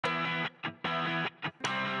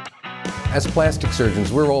As plastic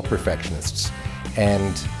surgeons, we're all perfectionists,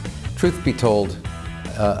 and truth be told,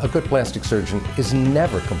 a good plastic surgeon is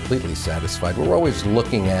never completely satisfied. We're always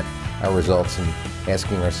looking at our results and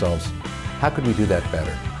asking ourselves, how could we do that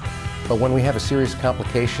better? But when we have a serious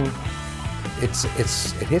complication, it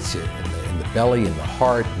hits you in the belly, in the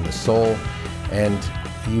heart, in the soul, and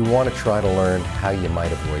you want to try to learn how you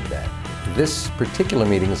might avoid that. This particular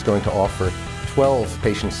meeting is going to offer 12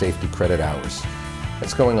 patient safety credit hours.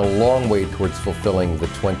 That's going a long way towards fulfilling the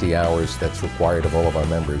 20 hours that's required of all of our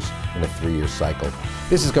members in a 3-year cycle.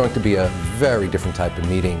 This is going to be a very different type of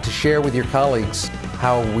meeting to share with your colleagues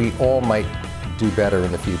how we all might do better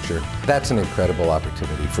in the future. That's an incredible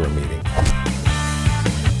opportunity for a meeting.